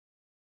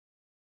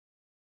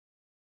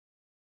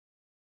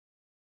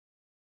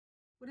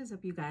What is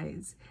up, you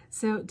guys?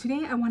 So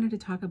today I wanted to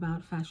talk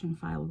about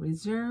FASHIONPHILE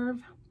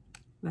Reserve.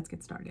 Let's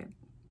get started.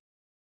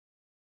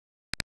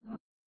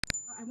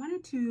 I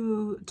wanted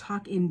to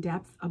talk in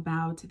depth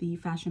about the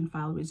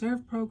FASHIONPHILE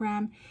Reserve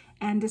program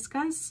and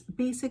discuss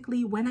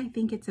basically when I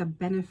think it's a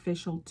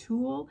beneficial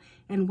tool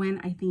and when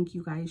I think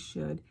you guys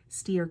should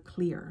steer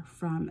clear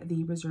from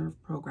the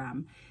Reserve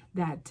program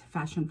that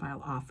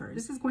FASHIONPHILE offers.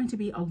 This is going to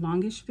be a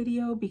longish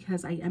video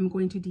because I am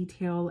going to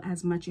detail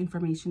as much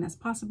information as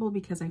possible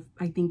because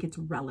I think it's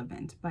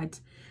relevant,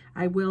 but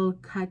I will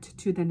cut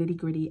to the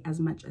nitty-gritty as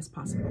much as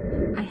possible.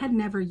 I had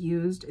never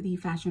used the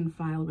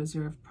FASHIONPHILE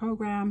Reserve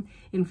program.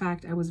 In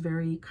fact, I was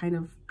very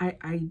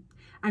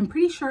I'm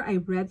pretty sure I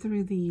read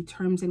through the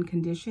terms and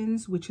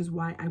conditions, which is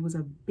why I was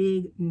a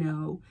big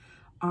no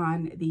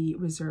on the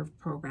Reserve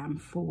program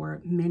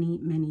for many,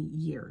 many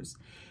years.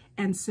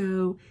 And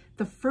so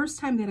the first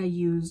time that I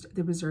used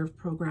the Reserve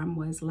program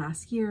was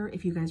last year.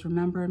 If you guys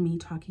remember me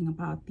talking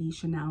about the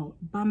Chanel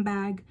bum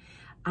bag,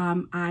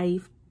 I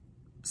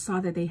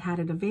saw that they had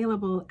it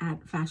available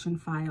at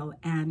FASHIONPHILE,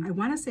 and I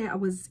want to say I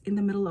was in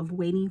the middle of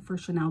waiting for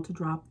Chanel to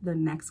drop the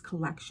next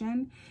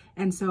collection,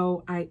 and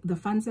so the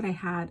funds that I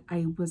had,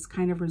 I was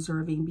kind of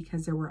reserving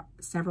because there were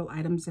several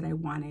items that I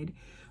wanted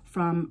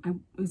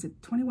from, was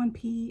it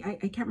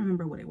 21p? I can't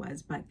remember what it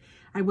was, but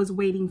I was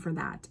waiting for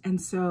that.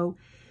 And so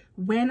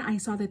when I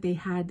saw that they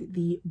had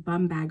the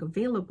bum bag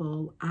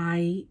available,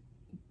 I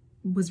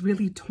was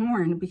really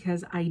torn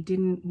because I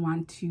didn't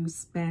want to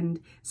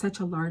spend such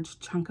a large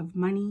chunk of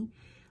money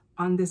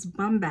on this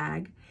bum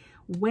bag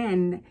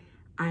when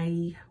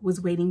I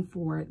was waiting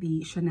for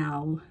the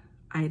Chanel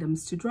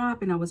items to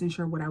drop and I wasn't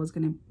sure what I was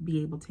going to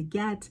be able to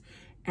get.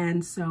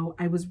 And so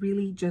I was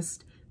really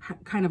just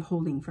kind of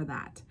holding for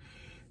that.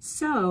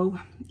 So,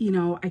 you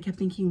know, I kept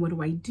thinking, what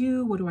do I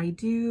do? What do I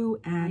do?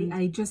 And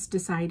I just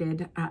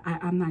decided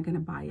I'm not going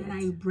to buy it. And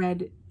I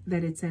read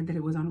that it said that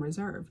it was on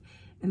Reserve.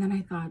 And then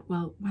I thought,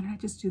 well, why don't I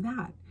just do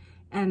that?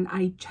 And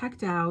I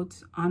checked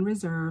out on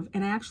Reserve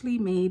and I actually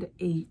made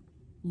a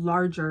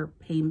larger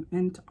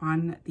payment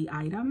on the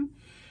item.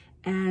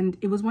 And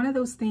it was one of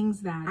those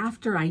things that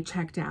after I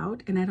checked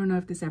out, and I don't know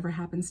if this ever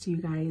happens to you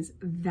guys,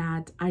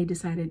 that I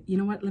decided, you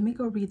know what, let me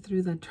go read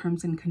through the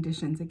terms and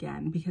conditions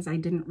again because I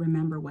didn't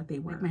remember what they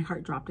were. My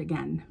heart dropped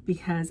again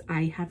because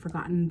I had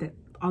forgotten that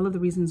all of the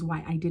reasons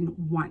why I didn't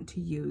want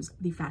to use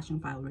the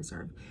FASHIONPHILE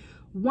Reserve.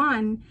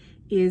 One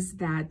is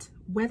that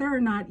whether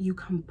or not you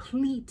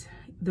complete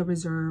the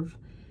Reserve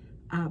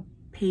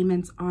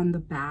payments on the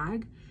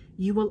bag,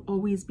 you will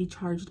always be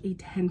charged a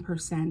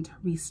 10%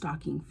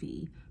 restocking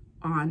fee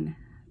on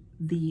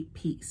the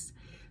piece.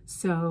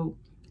 So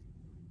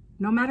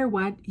no matter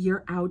what,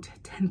 you're out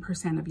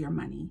 10% of your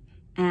money.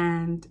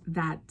 And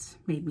that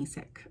made me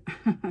sick.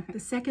 The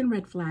second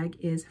red flag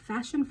is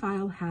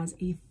FASHIONPHILE has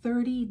a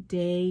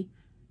 30-day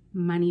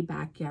money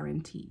back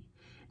guarantee.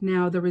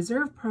 Now the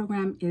Reserve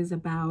program is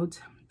about,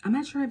 I'm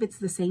not sure if it's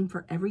the same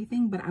for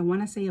everything, but I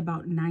want to say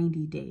about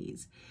 90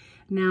 days.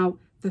 Now,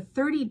 the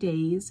 30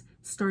 days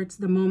starts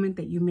the moment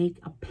that you make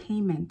a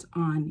payment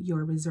on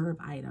your Reserve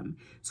item.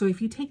 So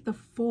if you take the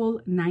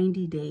full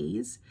 90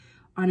 days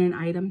on an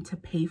item to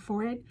pay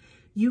for it,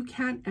 you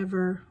can't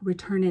ever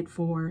return it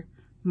for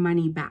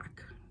money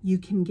back. You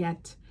can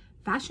get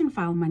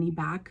FASHIONPHILE money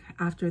back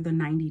after the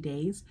 90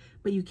 days,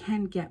 but you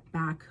can't get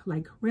back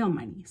like real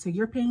money. So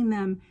you're paying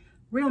them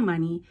real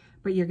money,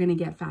 but you're going to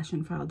get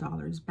FASHIONPHILE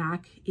dollars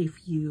back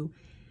if you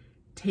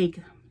take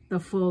the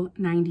full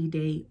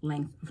 90-day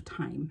length of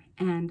time.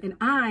 And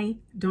I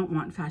don't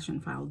want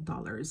FASHIONPHILE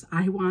dollars.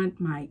 I want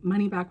my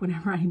money back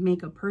whenever I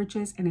make a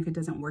purchase, and if it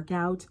doesn't work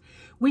out,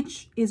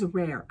 which is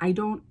rare. I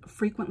don't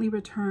frequently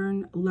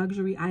return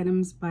luxury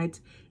items, but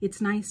it's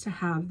nice to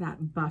have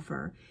that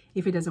buffer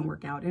if it doesn't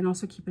work out. And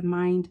also keep in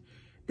mind,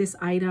 this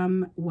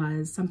item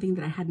was something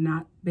that I had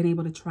not been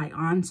able to try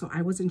on, so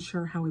I wasn't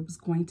sure how it was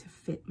going to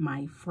fit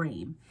my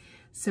frame.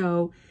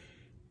 So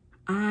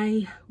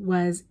I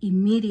was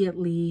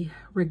immediately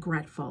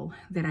regretful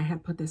that I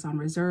had put this on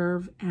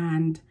Reserve,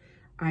 and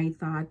I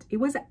thought it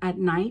was at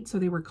night, so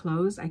they were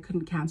closed. I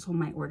couldn't cancel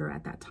my order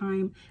at that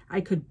time.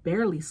 I could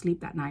barely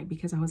sleep that night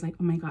because I was like,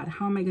 oh my God,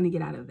 how am I going to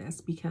get out of this?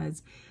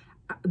 Because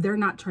they're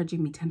not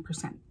charging me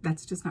 10%.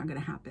 That's just not going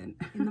to happen.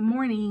 In the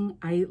morning,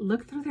 I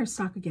looked through their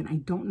stock again. I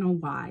don't know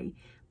why,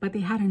 but they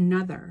had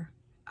another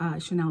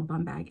Chanel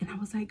bum bag. And I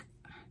was like,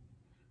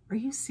 are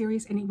you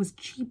serious? And it was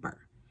cheaper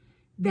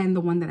than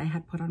the one that I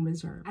had put on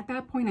Reserve. At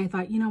that point, I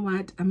thought, you know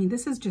what? I mean,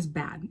 this is just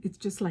bad. It's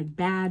just like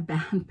bad,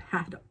 bad,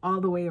 bad,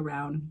 all the way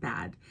around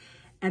bad.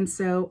 And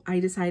so I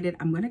decided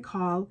I'm going to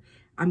call.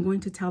 I'm going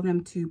to tell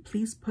them to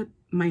please put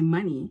my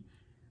money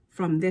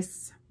from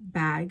this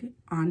bag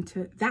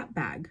onto that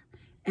bag,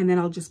 and then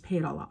I'll just pay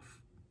it all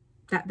off.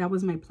 That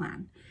was my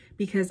plan,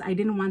 because I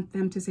didn't want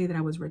them to say that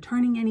I was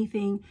returning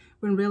anything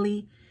when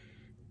really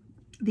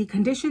the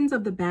conditions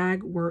of the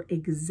bag were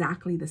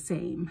exactly the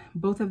same.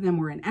 Both of them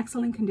were in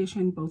excellent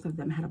condition. Both of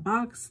them had a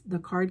box, the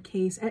card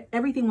case,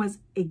 everything was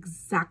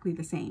exactly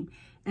the same.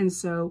 And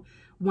so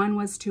one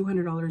was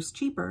 $200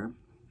 cheaper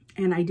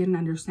and I didn't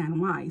understand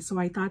why. So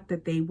I thought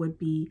that they would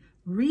be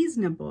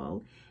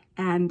reasonable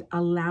and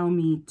allow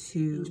me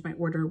to change my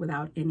order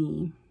without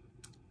any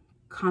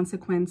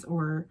consequence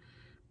or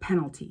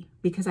penalty,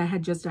 because I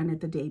had just done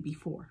it the day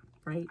before,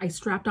 right? I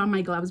strapped on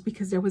my gloves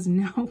because there was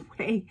no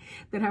way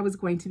that I was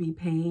going to be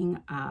paying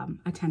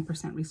a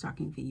 10%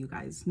 restocking fee, you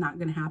guys. Not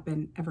going to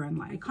happen ever in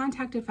life. I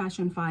contacted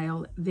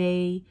FASHIONPHILE.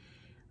 They,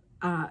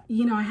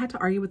 you know, I had to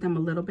argue with them a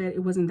little bit.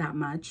 It wasn't that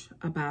much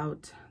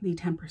about the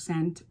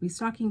 10%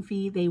 restocking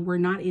fee. They were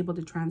not able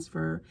to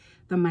transfer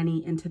the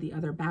money into the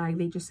other bag.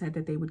 They just said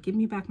that they would give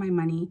me back my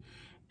money,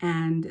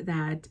 and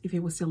that if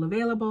it was still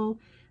available,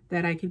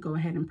 that I could go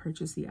ahead and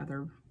purchase the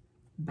other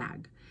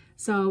bag.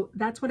 So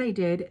that's what I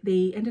did.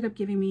 They ended up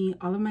giving me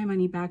all of my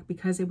money back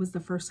because it was the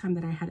first time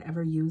that I had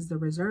ever used the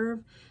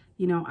reserve.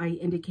 You know, I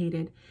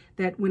indicated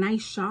that when I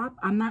shop,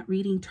 I'm not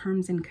reading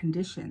terms and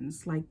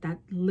conditions. Like, that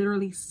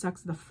literally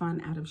sucks the fun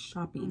out of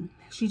shopping.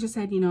 She just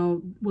said, you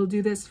know, we'll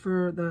do this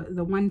for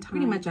the one time,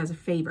 pretty much as a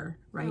favor,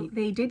 right? So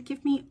they did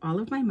give me all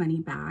of my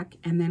money back,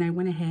 and then I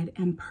went ahead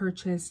and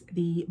purchased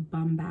the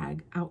bum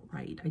bag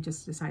outright. I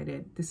just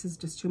decided this is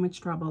just too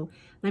much trouble.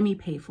 Let me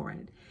pay for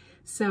it.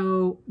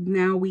 So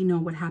now we know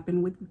what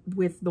happened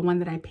with the one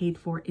that I paid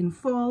for in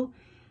full.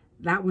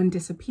 That one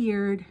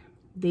disappeared.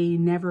 They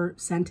never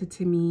sent it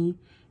to me.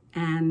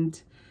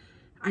 And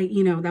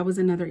you know, that was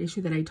another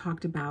issue that I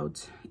talked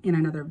about in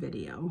another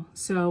video.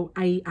 So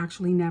I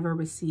actually never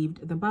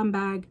received the bum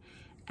bag,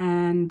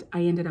 and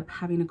I ended up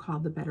having to call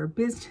the Better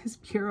Business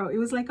Bureau. It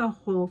was like a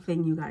whole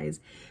thing, you guys,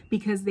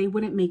 because they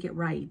wouldn't make it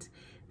right.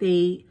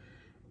 They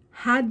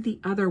had the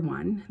other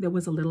one that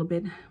was a little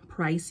bit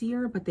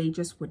pricier, but they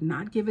just would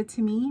not give it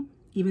to me,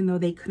 even though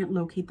they couldn't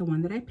locate the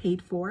one that I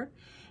paid for.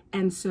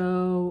 And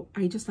so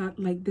I just thought,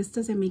 like, this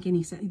doesn't make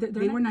any sense.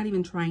 They were not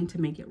even trying to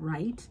make it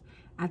right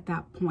at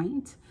that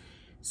point.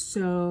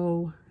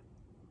 So,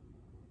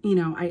 you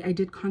know, I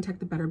did contact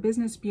the Better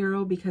Business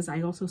Bureau, because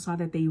I also saw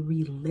that they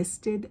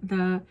relisted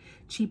the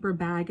cheaper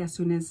bag as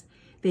soon as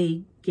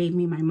they gave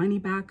me my money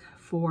back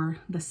for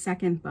the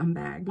second bum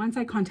bag. Once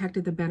I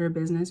contacted the Better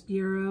Business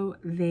Bureau,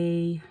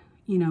 they,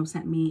 you know,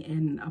 sent me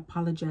an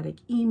apologetic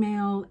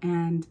email,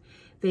 and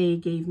they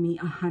gave me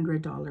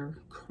 $100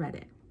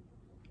 credit.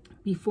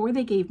 Before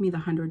they gave me the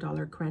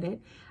 $100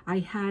 credit, I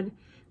had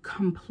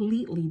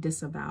completely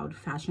disavowed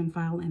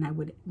FASHIONPHILE, and I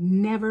would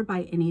never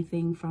buy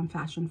anything from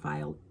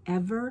FASHIONPHILE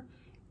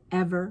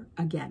ever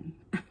again.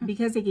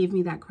 Because they gave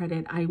me that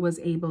credit, I was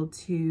able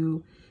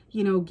to,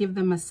 you know, give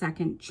them a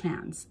second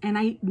chance. And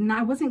I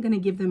wasn't going to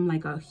give them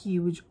like a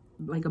huge,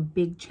 like a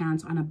big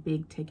chance on a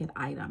big ticket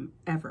item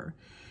ever.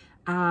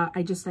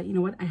 I just thought, you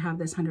know what, I have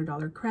this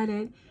 $100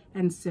 credit,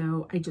 and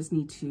so I just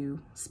need to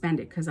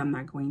spend it, because I'm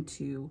not going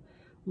to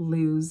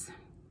lose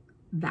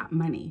that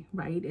money,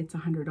 right? It's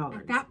 $100.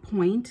 At that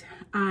point,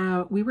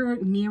 we were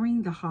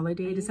nearing the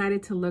holiday. I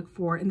decided to look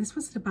for, and this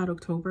was about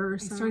October or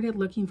so, I started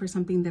looking for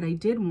something that I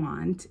did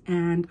want,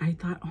 and I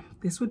thought, oh,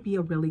 this would be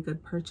a really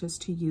good purchase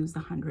to use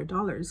the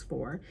 $100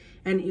 for.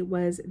 And it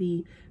was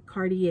the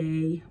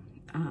Cartier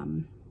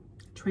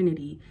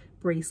Trinity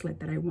bracelet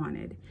that I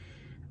wanted.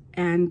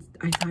 And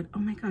I thought, oh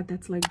my God,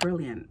 that's like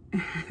brilliant.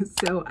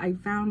 So I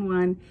found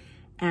one,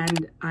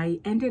 and I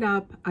ended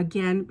up,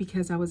 again,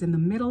 because I was in the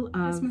middle of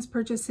Christmas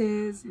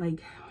purchases,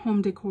 like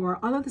home decor,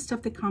 all of the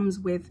stuff that comes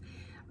with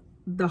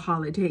the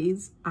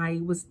holidays. I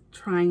was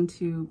trying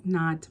to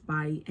not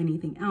buy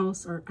anything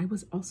else, or I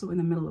was also in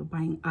the middle of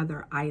buying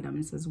other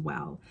items as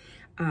well.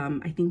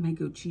 I think my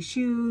Gucci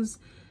shoes,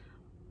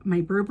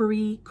 my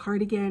Burberry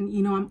cardigan,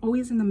 you know, I'm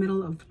always in the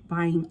middle of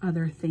buying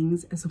other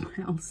things as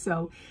well.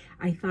 So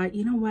I thought,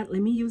 you know what,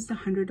 let me use the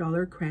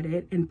 $100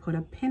 credit and put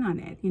a pin on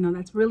it. You know,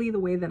 that's really the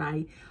way that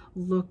I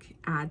look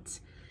at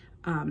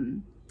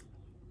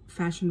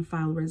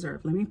FASHIONPHILE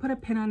Reserve. Let me put a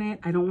pin on it.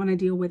 I don't want to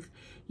deal with,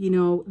 you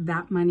know,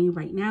 that money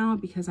right now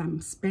because I'm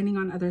spending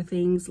on other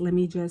things. Let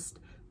me just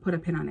put a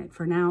pin on it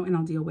for now, and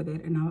I'll deal with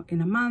it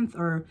in a month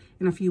or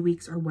in a few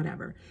weeks or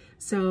whatever.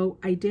 So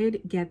I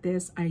did get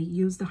this. I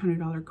used the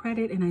 $100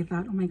 credit, and I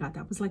thought, oh my God,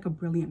 that was like a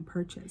brilliant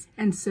purchase.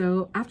 And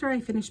so after I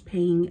finished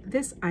paying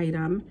this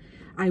item,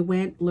 I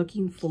went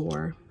looking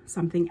for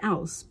something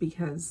else,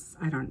 because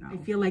I don't know, I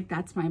feel like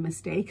that's my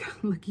mistake,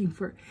 looking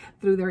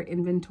through their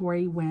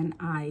inventory when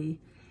I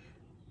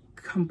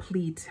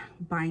complete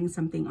buying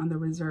something on the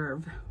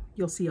reserve.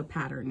 You'll see a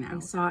pattern now. I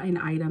saw an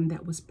item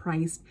that was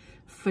priced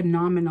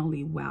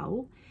phenomenally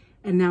well,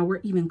 and now we're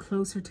even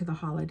closer to the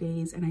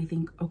holidays, and I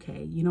think,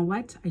 okay, you know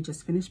what? I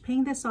just finished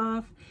paying this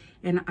off,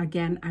 and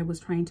again, I was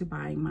trying to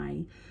buy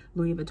my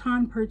Louis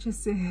Vuitton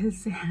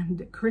purchases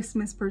and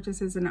Christmas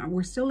purchases, and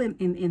we're still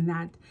in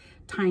that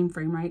time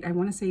frame, right? I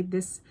want to say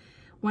this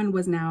one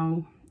was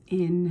now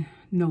in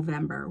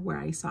November where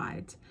I saw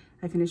it.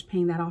 I finished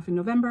paying that off in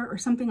November or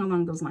something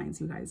along those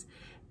lines, you guys.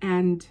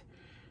 And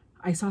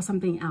I saw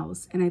something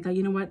else, and I thought,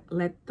 you know what,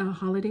 let the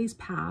holidays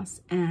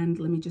pass and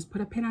let me just put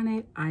a pin on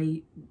it.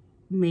 I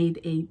made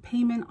a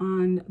payment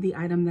on the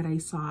item that I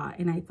saw,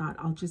 and I thought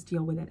I'll just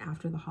deal with it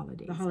after the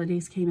holidays. The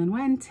holidays came and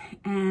went,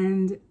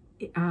 and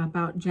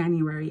about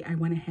January, I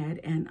went ahead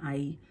and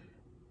I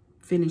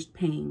finished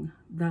paying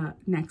the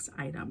next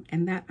item.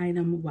 And that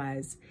item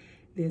was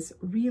this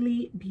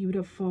really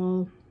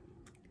beautiful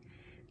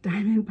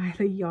diamond by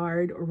the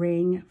yard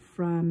ring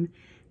from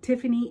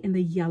Tiffany in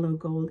the yellow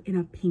gold in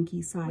a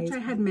pinky size. Which I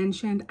had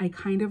mentioned, I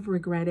kind of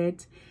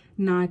regretted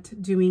not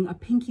doing a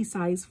pinky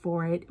size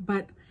for it,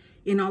 but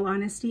in all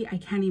honesty, I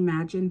can't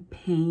imagine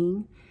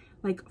paying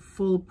like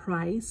full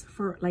price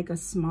for like a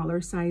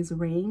smaller size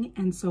ring.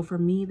 And so for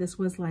me, this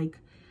was like,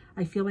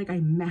 I feel like I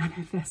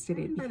manifested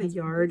it. The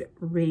yard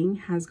ring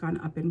has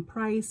gone up in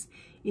price.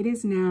 It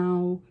is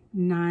now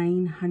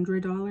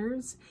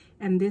 $900,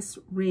 and this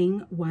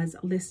ring was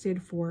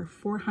listed for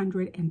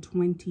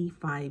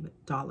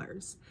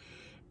 $425.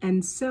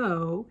 And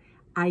so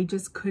I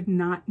just could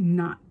not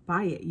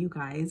buy it, you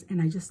guys.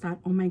 And I just thought,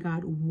 oh my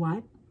God,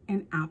 what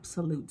an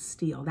absolute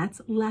steal.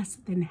 That's less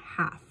than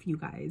half, you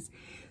guys.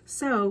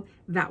 So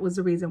that was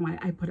the reason why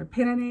I put a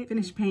pin in it,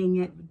 finished paying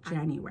it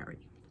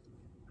January.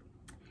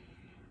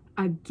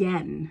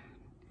 Again,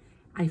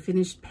 I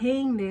finished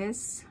paying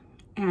this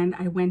and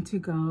I went to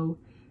go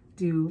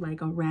do like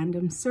a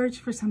random search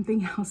for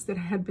something else that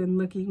I had been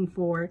looking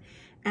for.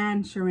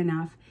 And sure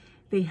enough,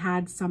 they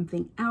had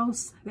something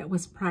else that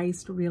was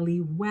priced really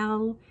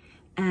well.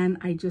 And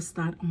I just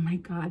thought, oh my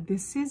God,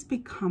 this is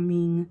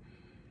becoming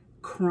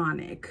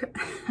chronic.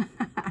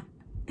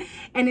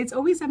 And it's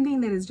always something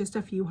that is just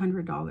a few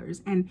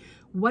 $100s. And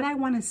what I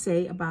want to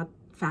say about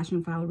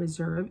FASHIONPHILE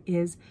Reserve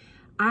is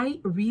I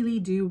really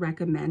do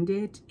recommend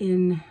it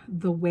in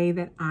the way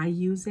that I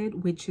use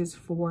it, which is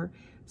for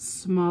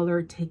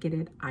smaller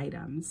ticketed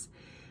items.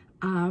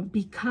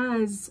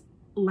 Because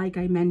like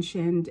I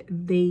mentioned,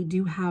 they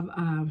do have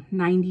a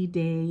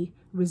 90-day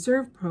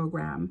reserve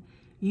program.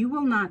 You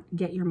will not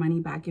get your money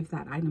back if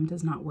that item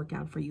does not work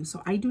out for you.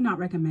 So I do not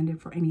recommend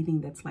it for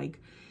anything that's like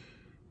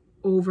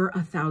over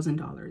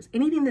 $1,000.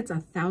 Anything that's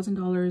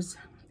 $1,000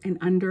 and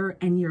under,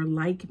 and you're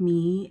like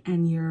me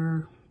and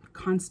you're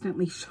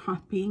constantly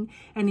shopping,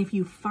 and if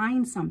you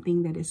find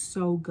something that is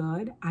so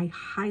good, I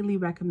highly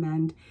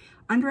recommend.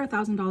 Under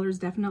 $1,000,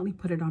 definitely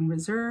put it on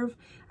reserve.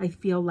 I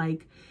feel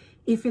like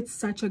if it's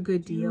such a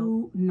good deal,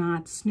 do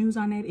not snooze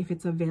on it. If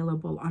it's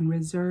available on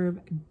reserve,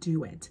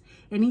 do it.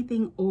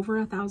 Anything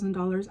over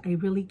 $1,000, I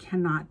really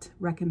cannot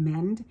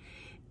recommend,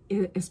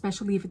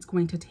 especially if it's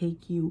going to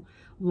take you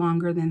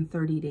longer than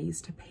 30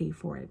 days to pay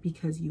for it,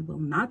 because you will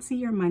not see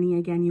your money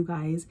again, you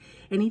guys.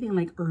 Anything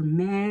like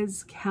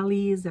Hermes,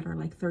 Kelly's that are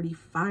like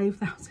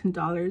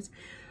 $35,000,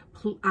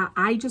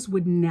 I just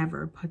would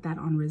never put that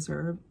on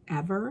reserve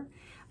ever.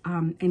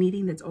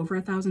 Anything that's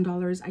over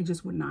 $1,000, I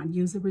just would not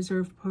use the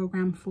reserve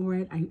program for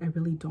it. I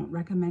really don't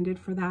recommend it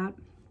for that.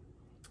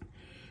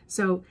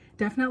 So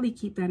definitely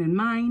keep that in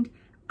mind.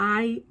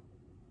 I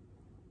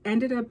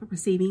ended up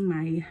receiving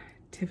my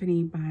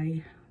Tiffany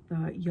by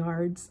the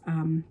Yards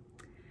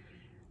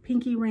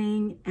pinky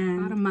ring, and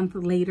about a month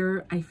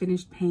later I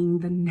finished paying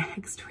the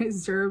next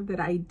reserve that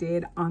I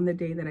did on the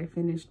day that I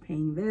finished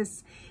paying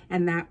this,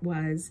 and that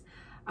was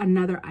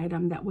another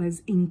item that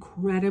was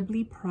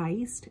incredibly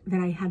priced that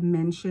I had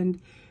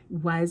mentioned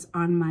was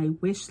on my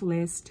wish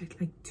list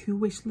like 2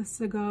 wish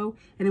lists ago,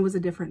 and it was a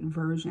different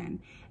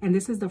version. And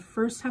this is the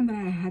first time that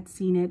I had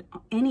seen it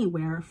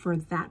anywhere for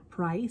that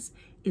price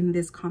in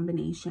this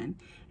combination.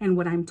 And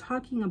what I'm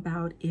talking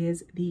about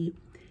is the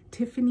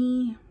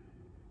Tiffany,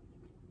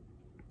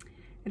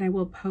 and I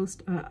will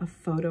post a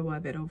photo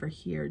of it over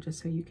here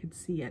just so you can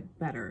see it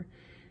better.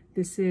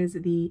 This is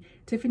the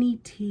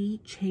Tiffany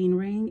T chain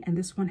ring, and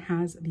this one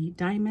has the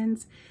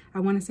diamonds. I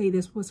want to say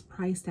this was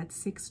priced at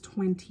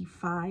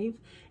 $625,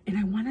 and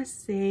I want to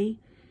say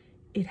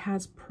it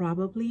has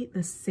probably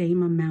the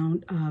same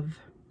amount of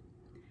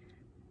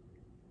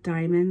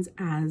diamonds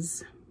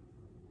as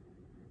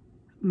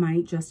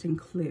my Justin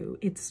Clue.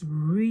 It's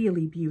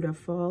really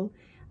beautiful.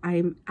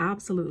 I'm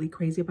absolutely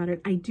crazy about it.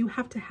 I do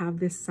have to have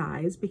this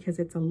size because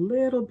it's a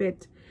little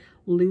bit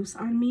loose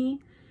on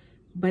me,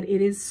 but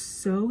it is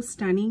so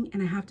stunning.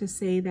 And I have to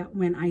say that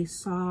when I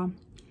saw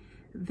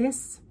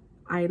this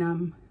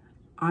item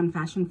on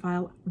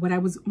FASHIONPHILE, what I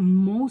was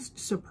most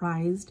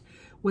surprised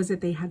was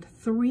that they had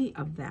 3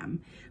 of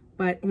them,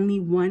 but only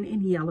 1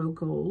 in yellow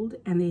gold,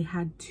 and they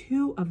had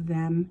 2 of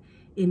them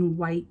in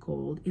white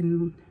gold.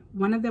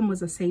 One of them was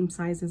the same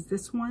size as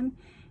this one,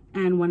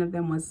 and one of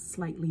them was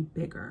slightly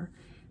bigger.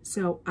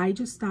 So I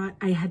just thought,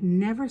 I had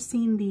never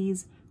seen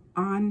these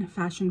on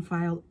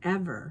FASHIONPHILE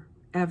ever.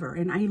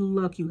 And I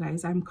look, you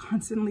guys, I'm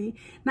constantly,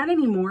 not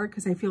anymore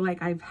because I feel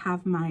like I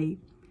have my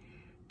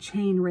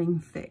chain ring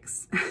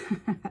fix.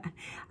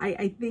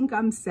 I think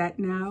I'm set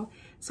now,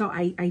 so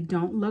I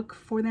don't look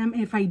for them.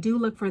 If I do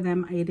look for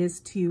them, it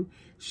is to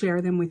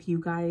share them with you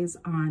guys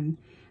on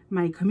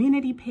my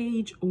community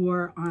page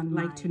or on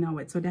Like to Know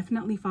It. So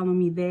definitely follow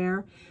me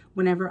there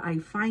whenever I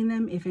find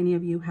them. If any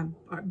of you have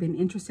been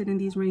interested in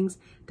these rings,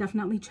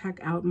 definitely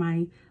check out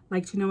my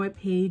Like to Know It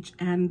page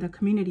and the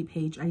community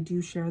page. I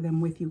do share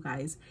them with you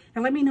guys.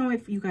 And let me know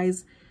if you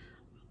guys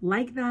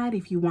like that,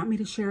 if you want me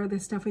to share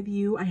this stuff with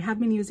you. I have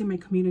been using my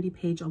community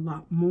page a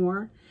lot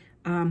more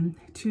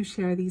to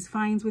share these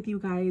finds with you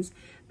guys,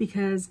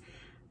 because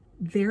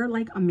they're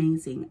like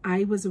amazing.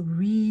 I was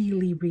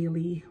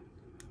really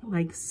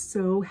like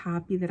so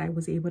happy that I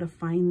was able to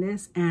find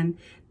this and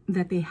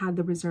that they had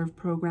the reserve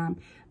program,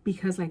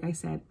 because like I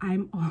said,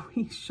 I'm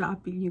always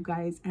shopping, you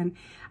guys, and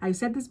I've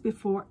said this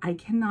before, I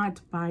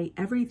cannot buy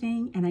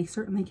everything, and I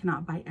certainly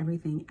cannot buy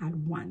everything at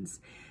once.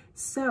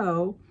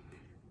 So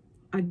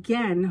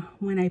again,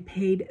 when I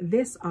paid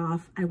this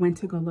off, I went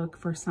to go look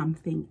for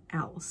something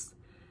else.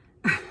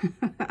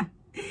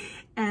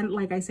 And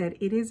like I said,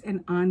 it is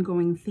an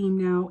ongoing theme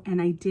now,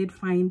 and I did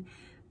find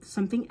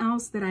something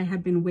else that I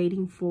had been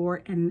waiting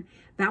for, and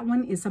that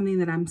one is something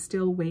that I'm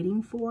still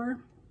waiting for.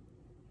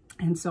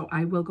 And so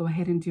I will go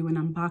ahead and do an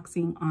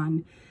unboxing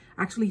on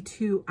actually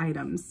 2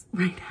 items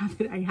right now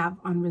that I have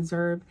on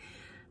reserve,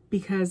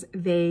 because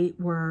they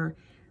were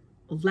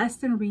less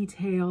than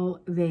retail,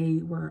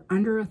 they were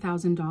under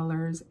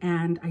 $1,000,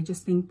 and I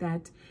just think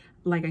that,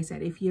 like I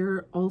said, if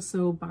you're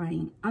also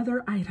buying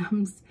other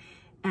items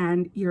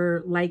and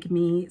you're like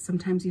me,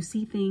 sometimes you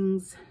see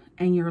things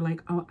and you're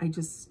like, oh, I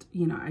just,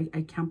 you know,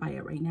 I can't buy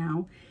it right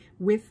now.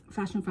 With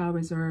FASHIONPHILE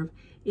Reserve,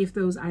 if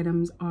those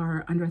items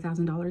are under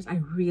 $1,000, I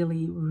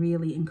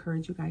really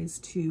encourage you guys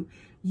to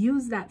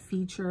use that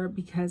feature,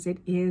 because it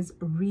is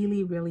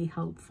really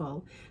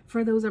helpful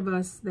for those of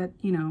us that,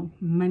 you know,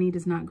 money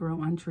does not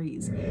grow on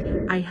trees.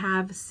 I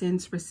have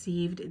since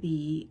received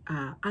the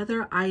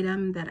other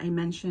item that I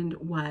mentioned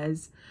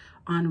was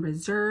on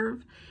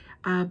reserve.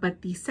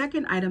 But the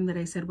second item that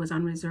I said was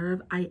on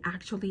reserve, I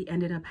actually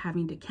ended up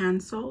having to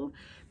cancel,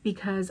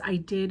 because I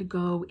did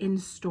go in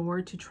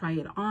store to try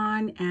it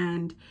on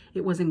and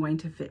it wasn't going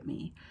to fit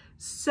me.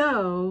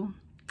 So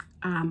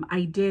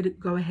I did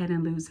go ahead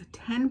and lose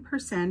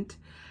 10%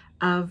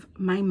 of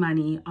my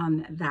money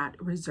on that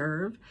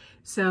reserve.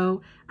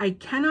 So I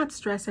cannot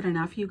stress it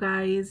enough, you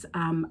guys.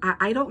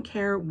 I don't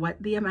care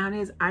what the amount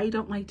is. I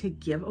don't like to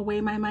give away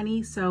my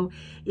money. So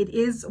it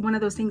is one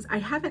of those things. I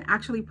haven't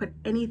actually put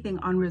anything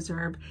on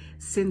reserve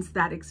since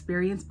that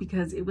experience,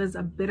 because it was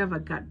a bit of a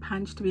gut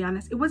punch, to be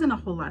honest. It wasn't a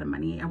whole lot of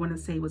money. I want to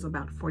say it was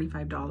about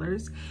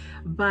 $45,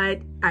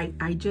 but I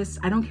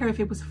don't care if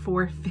it was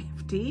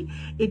 $4.50.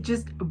 It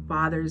just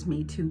bothers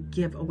me to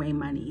give away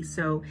money.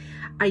 So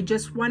I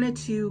just wanted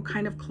to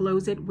kind of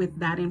close it with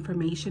that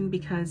information,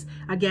 because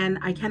again,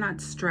 I cannot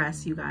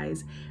stress, you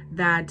guys,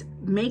 that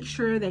make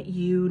sure that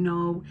you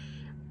know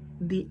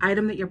the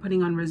item that you're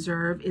putting on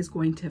reserve is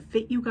going to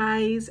fit you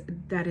guys,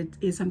 that it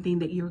is something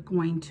that you're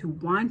going to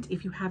want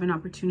if you have an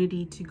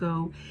opportunity to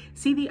go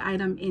see the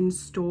item in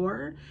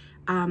store.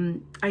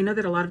 I know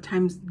that a lot of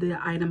times the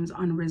items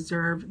on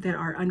reserve that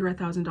are under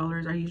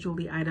 $1,000 are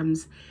usually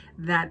items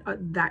that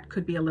that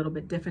could be a little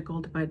bit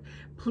difficult, but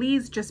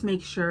please just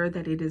make sure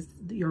that it is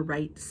your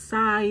right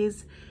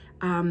size,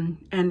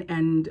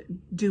 and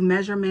do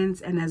measurements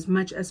and as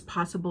much as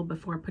possible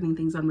before putting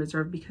things on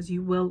reserve, because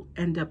you will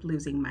end up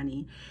losing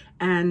money,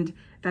 and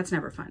that's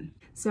never fun.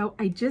 So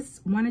I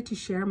just wanted to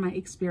share my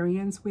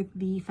experience with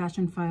the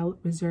FASHIONPHILE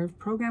Reserve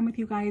program with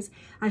you guys.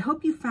 I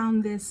hope you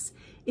found this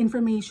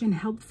information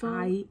helpful.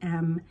 I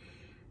am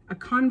a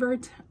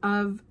convert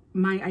of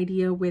my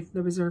idea with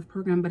the reserve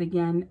program, but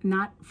again,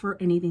 not for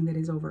anything that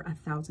is over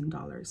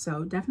 $1,000.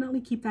 So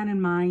definitely keep that in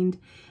mind.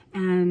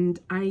 And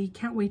I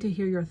can't wait to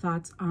hear your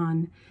thoughts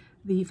on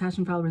the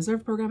FASHIONPHILE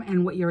Reserve program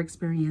and what your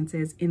experience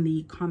is in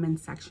the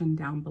comments section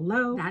down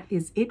below. That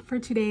is it for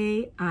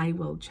today. I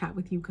will chat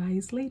with you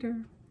guys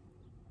later.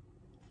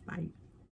 Bye.